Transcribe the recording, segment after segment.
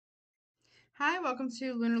Hi, welcome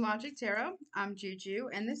to Lunar Logic Tarot. I'm Juju,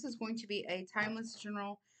 and this is going to be a timeless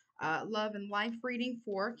general love and life reading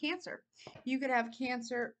for Cancer. You could have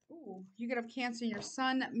Cancer. You could have Cancer in your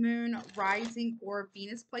Sun, Moon, Rising, or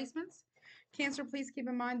Venus placements. Cancer, please keep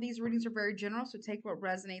in mind these readings are very general, so take what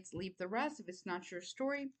resonates, leave the rest. If it's not your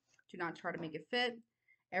story, do not try to make it fit.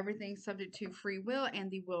 Everything's subject to free will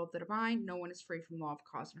and the will of the divine. No one is free from law of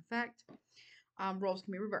cause and effect. Roles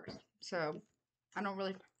can be reversed. So I don't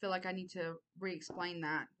really feel like I need to re-explain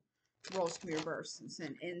that. Roles can be reversed,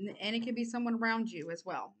 and it can be someone around you as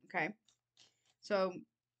well. Okay, so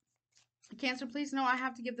Cancer, please know I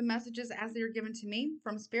have to give the messages as they are given to me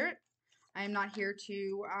from Spirit. I am not here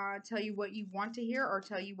to tell you what you want to hear or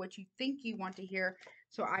tell you what you think you want to hear,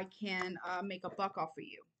 so I can make a buck off of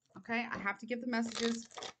you. Okay, I have to give the messages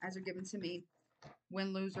as they're given to me,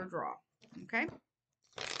 win, lose, or draw. Okay,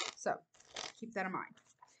 so keep that in mind.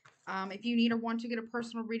 If you need or want to get a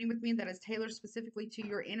personal reading with me that is tailored specifically to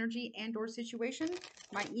your energy and or situation,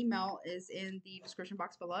 my email is in the description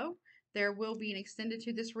box below. There will be an extended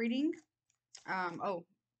to this reading.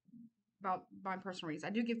 About my personal readings.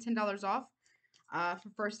 I do give $10 off for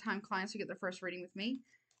first-time clients who get their first reading with me.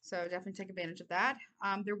 So definitely take advantage of that.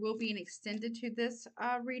 There will be an extended to this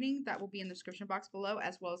reading that will be in the description box below,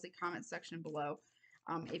 as well as the comment section below,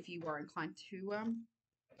 if you are inclined to,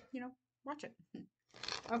 watch it.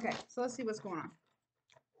 Okay, so let's see what's going on.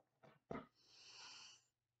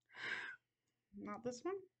 Not this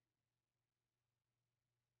one.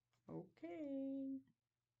 Okay.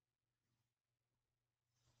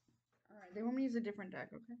 All right, they want me to use a different deck,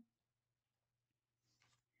 okay?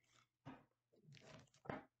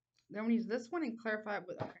 They want me to use this one and clarify it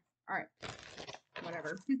with, okay. All right,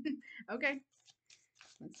 whatever. Okay,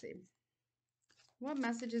 let's see. What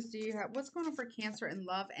messages do you have? What's going on for Cancer in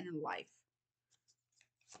love and in life?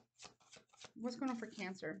 What's going on for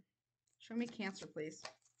Cancer? Show me Cancer, please.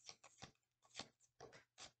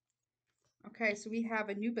 Okay, so we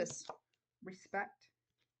have Anubis. Respect.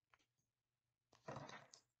 I'm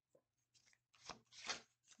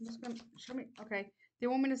just going to show me. Okay, they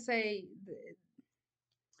want me to say,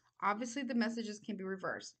 obviously the messages can be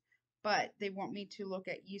reversed, but they want me to look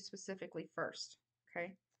at you specifically first.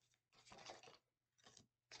 Okay.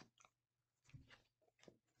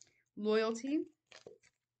 Loyalty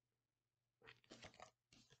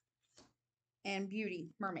and beauty.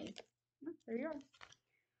 Mermaid. Oh, there you are.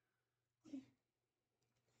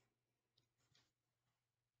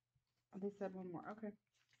 Oh, they said one more. Okay.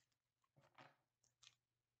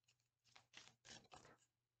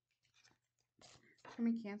 Show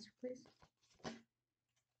me Cancer, please.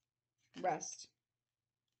 Rest.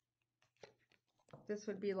 This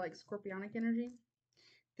would be like scorpionic energy.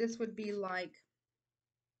 This would be like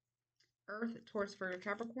Earth, Taurus, Virgo,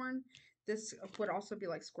 Capricorn. This would also be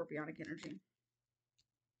like scorpionic energy.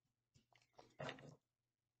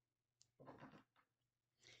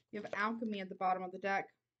 You have alchemy at the bottom of the deck.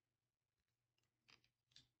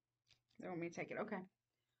 They want me to take it. Okay.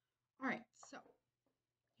 All right. So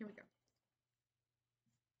here we go.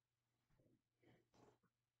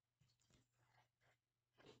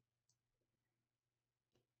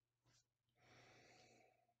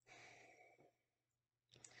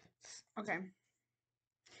 Okay.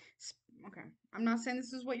 Okay. I'm not saying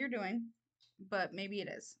this is what you're doing, but maybe it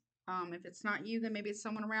is. If it's not you, then maybe it's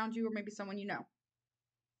someone around you or maybe someone you know.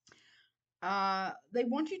 They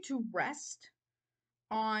want you to rest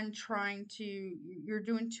on trying to, you're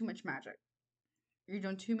doing too much magic. You're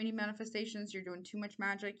doing too many manifestations. You're doing too much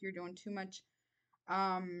magic. You're doing too much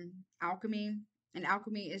alchemy. And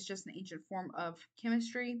alchemy is just an ancient form of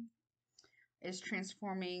chemistry. It's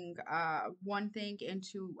transforming one thing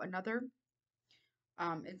into another.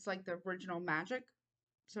 It's like the original magic,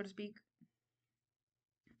 so to speak.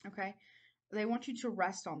 Okay. They want you to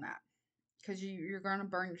rest on that because you're going to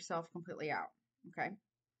burn yourself completely out. Okay.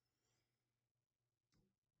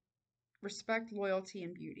 Respect, loyalty,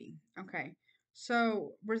 and beauty. Okay.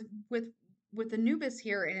 So with Anubis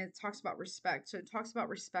here, and it talks about respect. So it talks about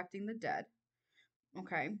respecting the dead.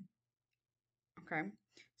 Okay. Okay.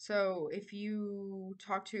 So if you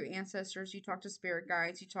talk to ancestors, you talk to spirit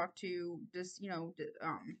guides, you talk to just,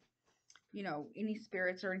 any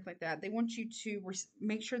spirits or anything like that, they want you to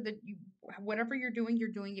make sure that whatever you're doing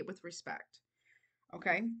it with respect.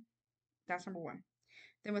 Okay. That's number one.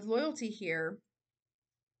 Then with loyalty here,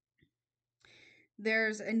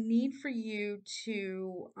 there's a need for you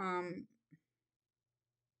to,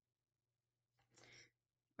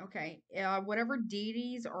 whatever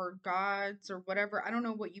deities or gods or whatever, I don't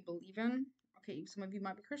know what you believe in. Okay, some of you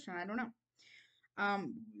might be Christian, I don't know.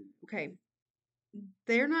 Okay,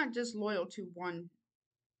 they're not just loyal to one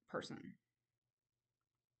person.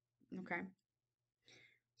 Okay.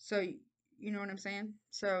 So, you know what I'm saying?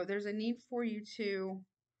 So there's a need for you to,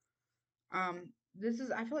 I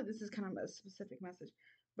feel like this is kind of a specific message,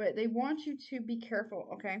 but they want you to be careful,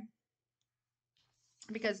 okay?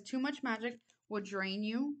 Because too much magic will drain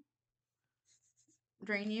you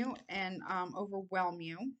and overwhelm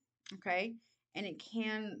you, okay? And it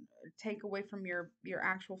can take away from your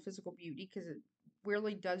actual physical beauty because it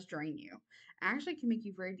really does drain you. Actually, can make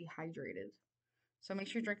you very dehydrated. So make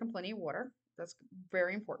sure you're drinking plenty of water. That's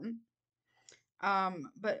very important.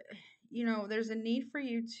 But you know, there's a need for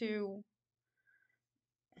you to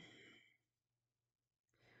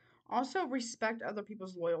also respect other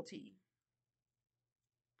people's loyalty.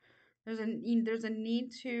 There's a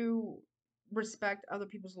need to respect other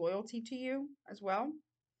people's loyalty to you as well.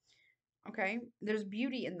 Okay, there's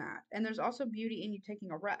beauty in that, and there's also beauty in you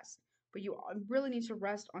taking a rest. But you really need to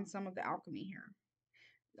rest on some of the alchemy here.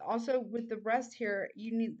 Also, with the rest here,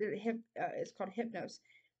 you need the hip. It's called hypnos.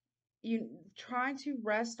 You try to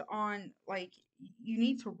rest on like you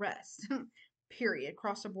need to rest. Period.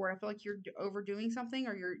 Across the board, I feel like you're overdoing something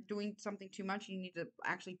or you're doing something too much. You need to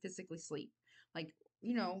actually physically sleep. Like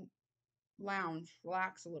you know, lounge,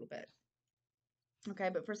 relax a little bit. Okay,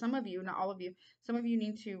 but for some of you, not all of you, some of you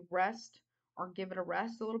need to rest or give it a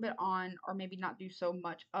rest a little bit on, or maybe not do so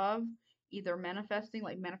much of either manifesting,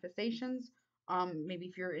 like manifestations. Maybe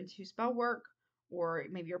if you're into spell work, or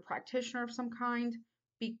maybe you're a practitioner of some kind,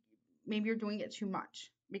 be maybe you're doing it too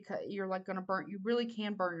much because you're like gonna burn. You really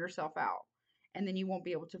can burn yourself out, and then you won't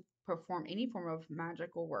be able to perform any form of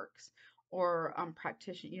magical works or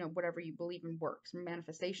practitioner, whatever you believe in works,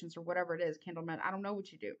 manifestations, or whatever it is, candle man. I don't know what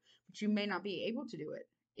you do, but you may not be able to do it.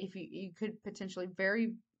 If you could potentially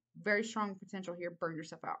very, very strong potential here, burn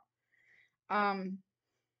yourself out. Um,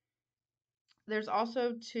 there's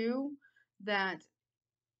also too that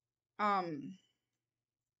um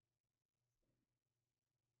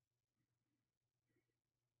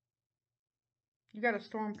you got a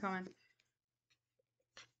storm coming,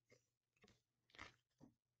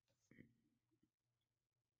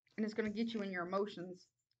 and it's gonna get you in your emotions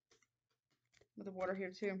with the water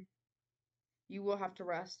here too. You will have to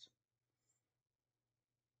rest.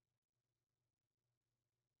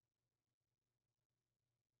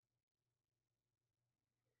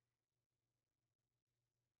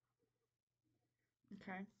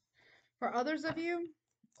 Okay. For others of you,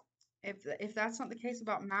 if that's not the case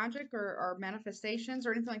about magic or manifestations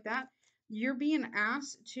or anything like that, you're being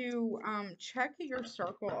asked to check your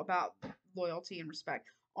circle about loyalty and respect.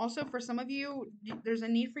 Also, for some of you, there's a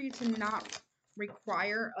need for you to not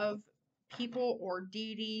require of people or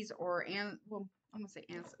deities or well, I'm gonna say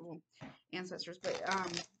ancestors, but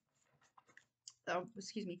oh,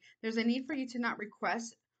 excuse me. There's a need for you to not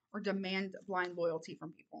request or demand blind loyalty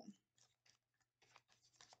from people.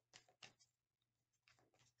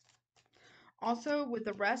 Also, with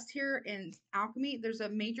the rest here in alchemy, there's a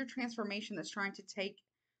major transformation that's trying to take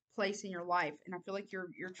place in your life, and I feel like you're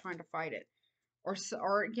trying to fight it.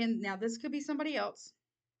 Or again, now this could be somebody else.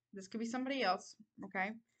 This could be somebody else.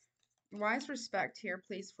 Okay. Wise respect here,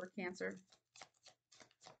 please, for Cancer.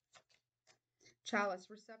 Chalice,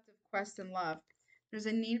 receptive quest and love. There's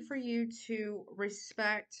a need for you to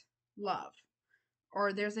respect love,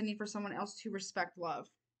 or there's a need for someone else to respect love,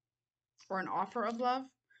 or an offer of love,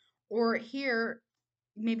 or here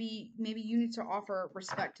maybe you need to offer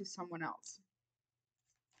respect to someone else,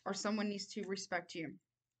 or someone needs to respect you.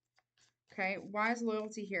 Okay, why is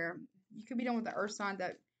loyalty here? You could be done with the earth sign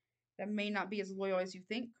that may not be as loyal as you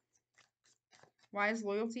think. Why is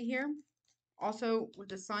loyalty here? Also with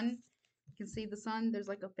the sun, you can see the sun, there's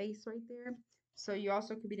like a face right there. So you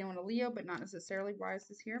also could be dealing with a Leo, but not necessarily. Why is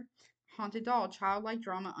this here? Haunted doll, childlike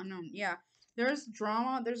drama, unknown. Yeah, there's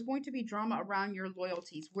drama. There's going to be drama around your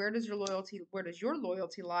loyalties. Where does your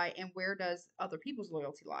loyalty lie, and where does other people's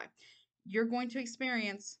loyalty lie? You're going to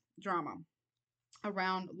experience drama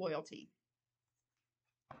around loyalty.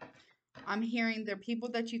 I'm hearing there are people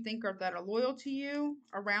that you think that are loyal to you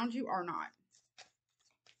around you are not.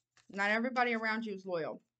 Not everybody around you is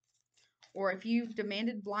loyal. Or if you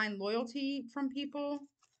demanded blind loyalty from people,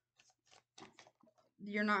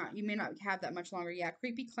 you may not have that much longer. Yeah,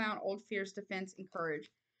 creepy clown, old fears, defense, and courage.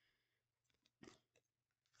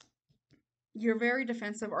 You're very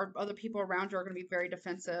defensive, or other people around you are going to be very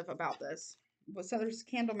defensive about this. So there's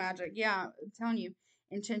candle magic. Yeah, I'm telling you,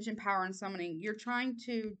 intention, power, and summoning. You're trying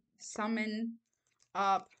to summon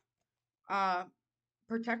up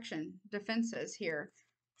protection, defenses here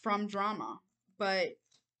from drama, but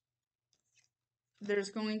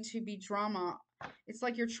there's going to be drama. It's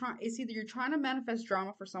like it's either you're trying to manifest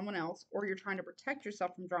drama for someone else, or you're trying to protect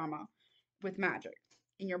yourself from drama with magic.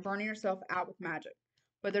 and you're burning yourself out with magic.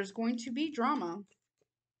 But there's going to be drama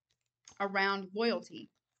around loyalty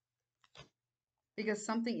because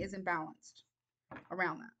something isn't balanced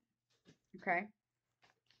around that. Okay.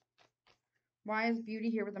 Why is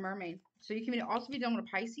beauty here with the mermaid? So you can also be dealing with a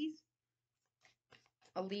Pisces,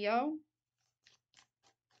 a Leo.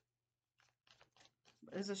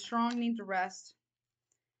 There's a strong need to rest.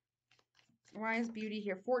 Why is beauty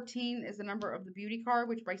here? 14 is the number of the beauty card,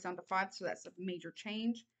 which breaks down to 5, so that's a major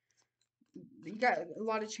change. You got a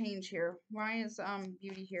lot of change here. Why is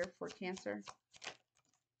beauty here for Cancer?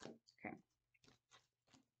 Okay.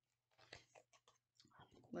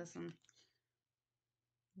 Listen.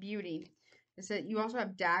 Beauty. It said you also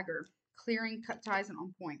have dagger, clearing, cut ties, and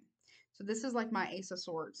on point. So this is like my Ace of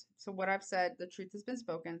Swords. So what I've said, the truth has been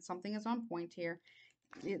spoken. Something is on point here.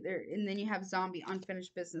 And then you have zombie,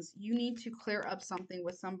 unfinished business. You need to clear up something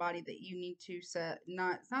with somebody that you need to it's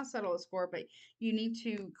not settle a score, but you need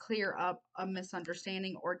to clear up a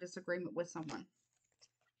misunderstanding or disagreement with someone,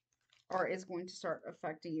 or it's going to start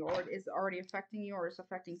affecting you, or it is already affecting you, or it's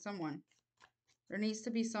affecting someone. There needs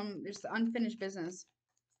to be there's the unfinished business.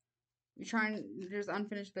 There's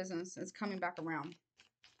unfinished business. It's coming back around,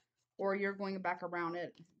 or you're going back around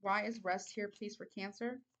it. Why is rest here, please, for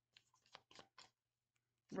Cancer?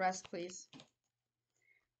 Rest, please.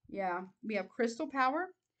 Yeah, we have crystal power,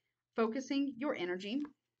 focusing your energy.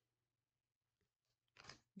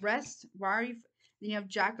 Rest. Why are you? Then you have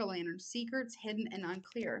jack-o'-lantern, secrets hidden and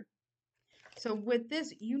unclear. So with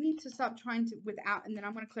this, you need to stop trying to and then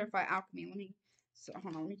I'm going to clarify alchemy.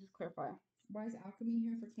 Hold on, let me just clarify. Why is alchemy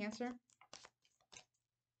here for Cancer?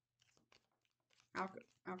 Alchemy.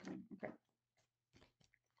 Okay.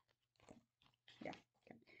 Yeah.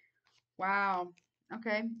 Okay. Wow.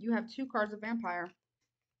 Okay. You have 2 cards of vampire.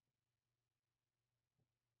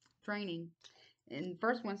 Draining. And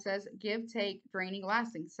first one says give, take, draining,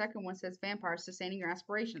 lasting. Second one says vampire, sustaining your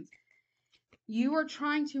aspirations. You are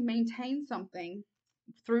trying to maintain something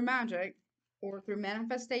through magic or through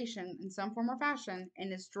manifestation in some form or fashion,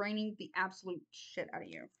 and it's draining the absolute shit out of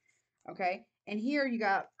you. Okay? And here you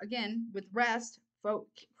got, again, with rest,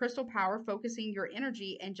 crystal power, focusing your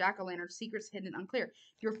energy, and jack-o'-lantern, secrets hidden and unclear.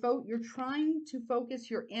 You're trying to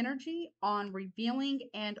focus your energy on revealing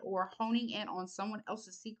and or honing in on someone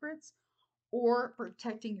else's secrets or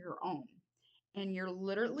protecting your own. And you're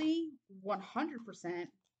literally 100%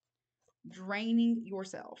 draining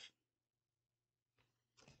yourself.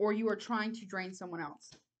 Or you are trying to drain someone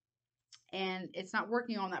else. And it's not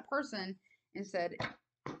working on that person. Instead,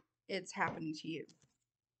 it's happening to you.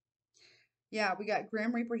 Yeah, we got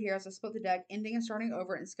Grim Reaper here as I split the deck, ending and starting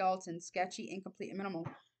over, and skeleton, sketchy, incomplete, and minimal.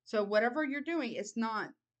 So whatever you're doing, it's not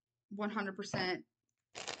 100%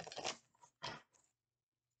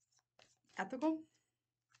 ethical.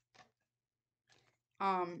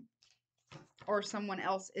 Or someone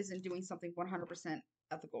else isn't doing something 100%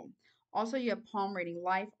 ethical. Also, you have palm reading,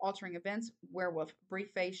 life-altering events, werewolf, brief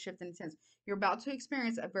phase shift and intense. You're about to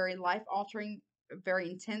experience a very life-altering,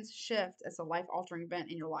 very intense shift as a life-altering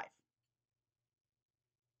event in your life.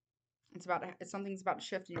 Something's about to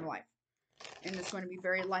shift in your life, and it's going to be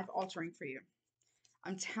very life-altering for you.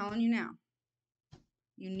 I'm telling you now,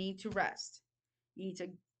 you need to rest. You need to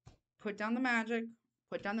put down the magic,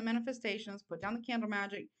 put down the manifestations, put down the candle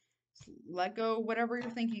magic, let go whatever you're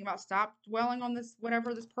thinking about. Stop dwelling on this,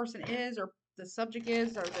 whatever this person is, or the subject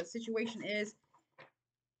is, or the situation is.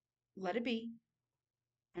 Let it be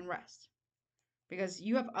and rest. Because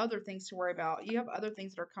you have other things to worry about. You have other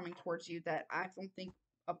things that are coming towards you that I don't think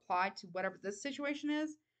apply to whatever this situation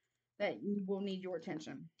is that will need your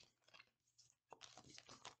attention.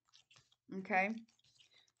 Okay?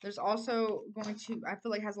 There's also going to, I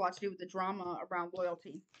feel like it has a lot to do with the drama around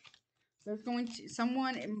loyalty.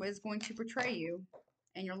 Someone is going to betray you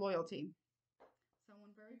and your loyalty.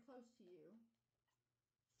 Someone very close to you.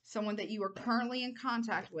 Someone that you are currently in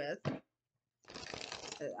contact with.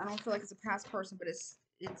 I don't feel like it's a past person, but it's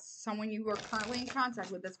someone you are currently in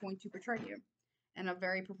contact with that's going to betray you in a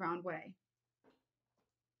very profound way.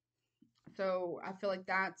 So I feel like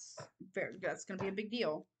that's going to be a big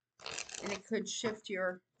deal, and it could shift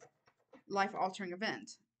your life-altering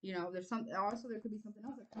event. You know, there could be something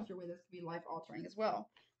else that comes your way that could be life-altering as well.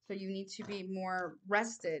 So you need to be more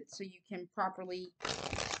rested so you can properly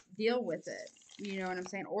deal with it. You know what I'm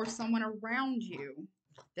saying? Or someone around you.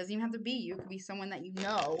 Doesn't even have to be you. It could be someone that you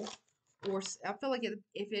know. Or I feel like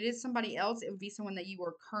if it is somebody else, it would be someone that you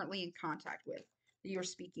are currently in contact with, that you're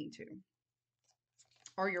speaking to,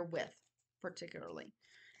 or you're with, particularly.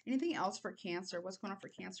 Anything else for Cancer? What's going on for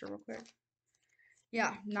Cancer real quick?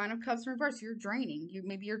 Yeah, Nine of Cups in reverse. You're draining.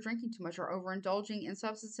 Maybe you're drinking too much or overindulging in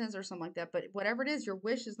substances or something like that. But whatever it is, your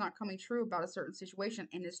wish is not coming true about a certain situation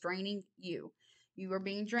and it's draining you. You are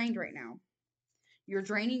being drained right now. You're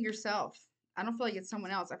draining yourself. I don't feel like it's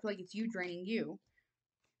someone else. I feel like it's you draining you.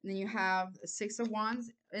 And then you have Six of Wands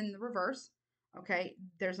in the reverse. Okay,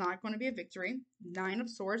 there's not going to be a victory. Nine of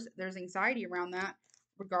Swords. There's anxiety around that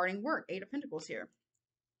regarding work. Eight of Pentacles here.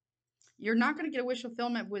 You're not going to get a wish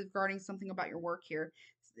fulfillment regarding something about your work here.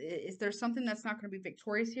 Is there something that's not going to be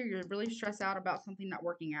victorious here? You're really stressed out about something not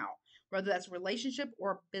working out, whether that's a relationship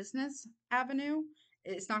or a business avenue.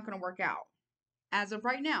 It's not going to work out as of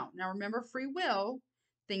right now. Now, remember, free will,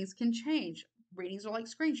 things can change. Readings are like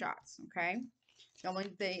screenshots, okay?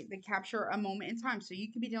 They capture a moment in time. So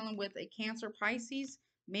you could be dealing with a Cancer, Pisces,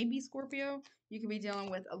 maybe Scorpio. You could be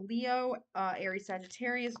dealing with a Leo, Aries,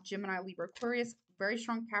 Sagittarius, Gemini, Libra, Aquarius, very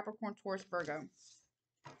strong Capricorn, Taurus, Virgo.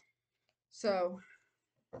 So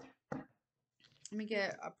let me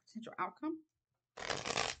get a potential outcome.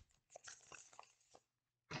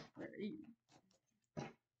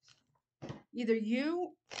 Either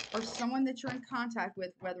you or someone that you're in contact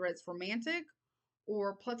with, whether it's romantic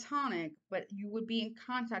or platonic, but you would be in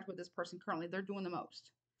contact with this person currently. They're doing the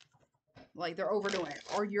most. Like they're overdoing it,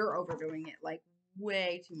 or you're overdoing it, like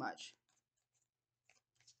way too much.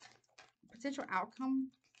 Potential outcome.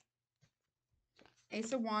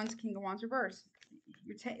 Ace of Wands, King of Wands reverse.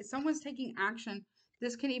 Someone's taking action.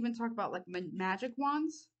 This can even talk about like magic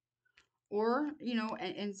wands, or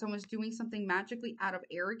and someone's doing something magically out of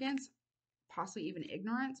arrogance, possibly even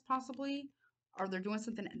ignorance, possibly, or they're doing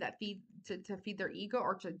something that to feed their ego,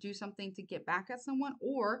 or to do something to get back at someone,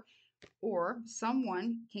 or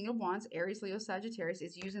someone, King of Wands, Aries, Leo, Sagittarius,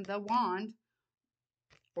 is using the wand,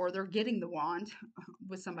 or they're getting the wand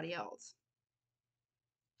with somebody else.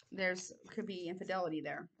 Could be infidelity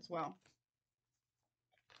there as well.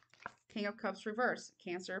 King of Cups reverse,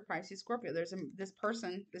 Cancer, Pisces, Scorpio. There's this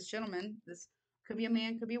person, this gentleman, this could be a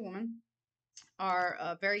man, could be a woman,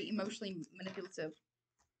 are very emotionally manipulative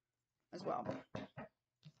as well,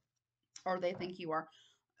 or they think you are.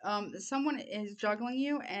 Someone is juggling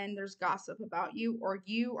you and there's gossip about you, or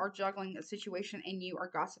you are juggling a situation and you are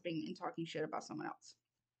gossiping and talking shit about someone else.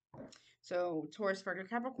 So Taurus, Virgo,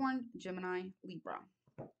 Capricorn, Gemini, Libra.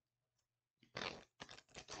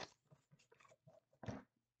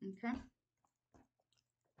 Okay.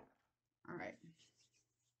 All right.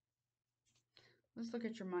 Let's look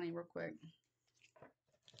at your money real quick.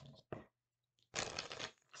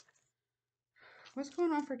 What's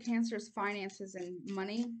going on for Cancer's finances and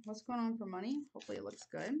money? What's going on for money? Hopefully it looks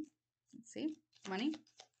good. Let's see. Money.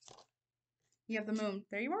 You have the moon.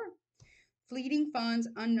 There you are. Fleeting funds,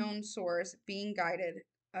 unknown source, being guided,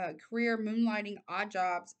 career, moonlighting, odd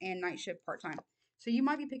jobs, and night shift part-time. So you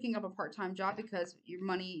might be picking up a part-time job because your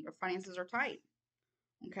money or finances are tight.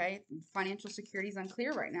 Okay. Financial security is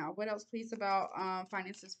unclear right now. What else, please, about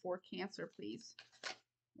finances for Cancer, please?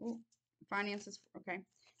 Oh, finances. Okay.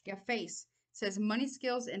 Yeah, face. Says money,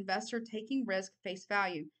 skills, investor, taking risk, face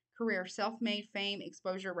value, career, self-made, fame,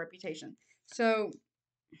 exposure, reputation. So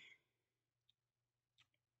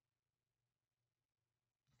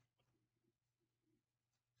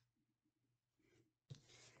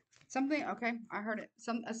something, okay, I heard it.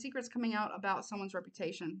 A secret's coming out about someone's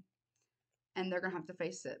reputation, and they're gonna have to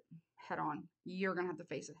face it head on. You're gonna have to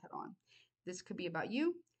face it head on. This could be about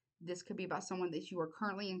you. This could be about someone that you are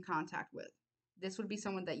currently in contact with. This would be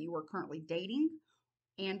someone that you are currently dating,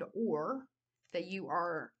 and or that you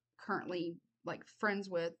are currently like friends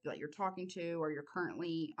with, that you're talking to, or you're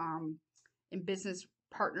currently in business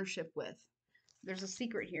partnership with. There's a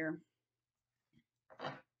secret here.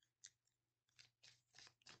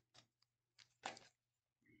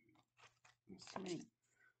 There's too many.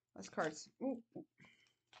 Less cards. Ooh.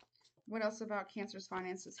 What else about Cancer's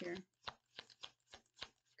finances here?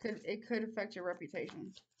 It could affect your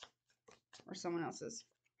reputation or someone else's.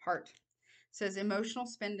 Heart. Says emotional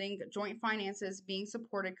spending, joint finances, being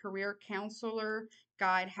supported, career, counselor,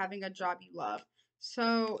 guide, having a job you love.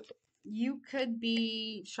 So you could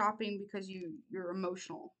be shopping because you're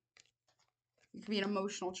emotional. You could be an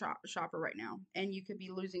emotional shopper right now, and you could be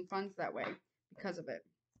losing funds that way because of it.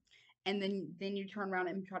 And then you turn around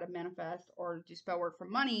and try to manifest or do spell work for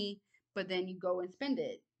money, but then you go and spend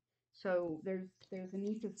it. So there's a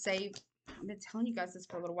need to save. I've been telling you guys this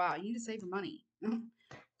for a little while. You need to save your money.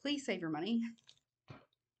 Please save your money.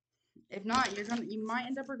 If not, you might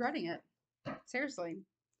end up regretting it. Seriously.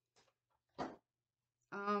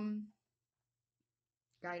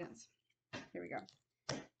 Guidance. Here we go.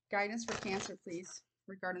 Guidance for Cancer, please,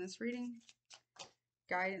 regarding this reading.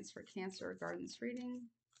 Guidance for Cancer regarding this reading.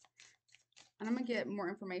 And I'm going to get more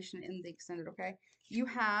information in the extended, okay? You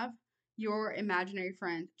have your imaginary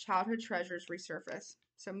friend, childhood treasures resurface.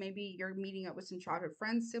 So maybe you're meeting up with some childhood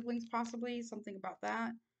friends, siblings possibly, something about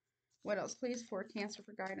that. What else, please, for Cancer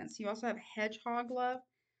for guidance? You also have hedgehog love,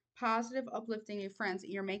 positive, uplifting new friends.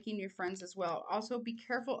 You're making new friends as well. Also, be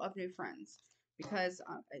careful of new friends because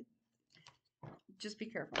just be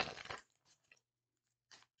careful.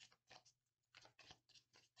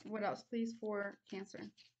 What else, please, for Cancer?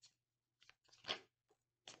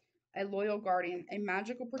 A loyal guardian, a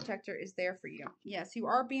magical protector is there for you. Yes, you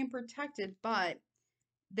are being protected, but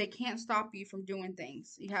they can't stop you from doing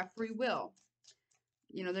things. You have free will.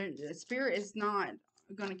 You know, the spirit is not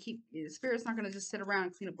going to keep, the spirit's not going to just sit around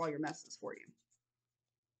and clean up all your messes for you.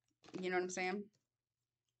 You know what I'm saying?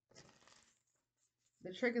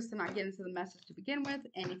 The trick is to not get into the messes to begin with,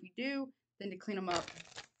 and if you do, then to clean them up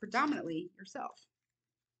predominantly yourself.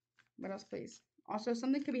 What else, please? Also,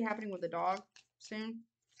 something could be happening with a dog soon.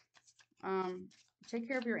 Take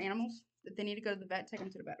care of your animals. If they need to go to the vet, take them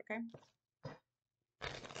to the vet, okay?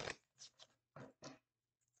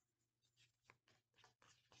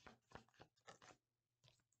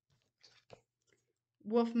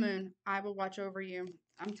 Wolf Moon, I will watch over you.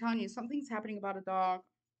 I'm telling you, something's happening about a dog.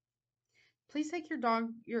 Please take your dog,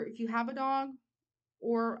 if you have a dog,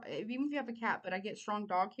 or even if you have a cat, but I get strong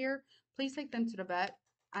dog here, please take them to the vet.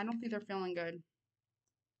 I don't think they're feeling good.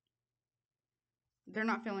 They're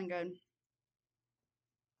not feeling good.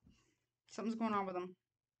 Something's going on with them.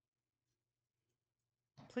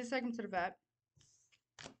 Please take them to the vet.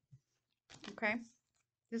 Okay?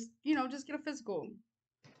 Just, just get a physical.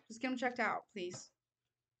 Just get them checked out, please.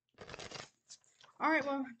 All right,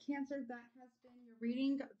 well, Cancer, that has been your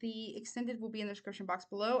reading. The extended will be in the description box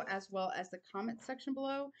below, as well as the comment section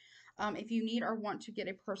below. If you need or want to get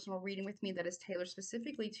a personal reading with me that is tailored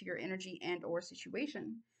specifically to your energy and or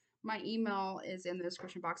situation, my email is in the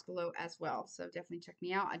description box below as well. So definitely check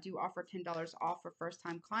me out. I do offer $10 off for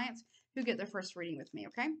first-time clients who get their first reading with me,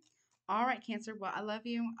 okay? All right, Cancer. Well, I love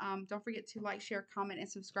you. Don't forget to like, share, comment, and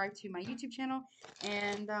subscribe to my YouTube channel.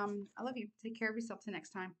 And I love you. Take care of yourself till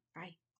next time. Bye.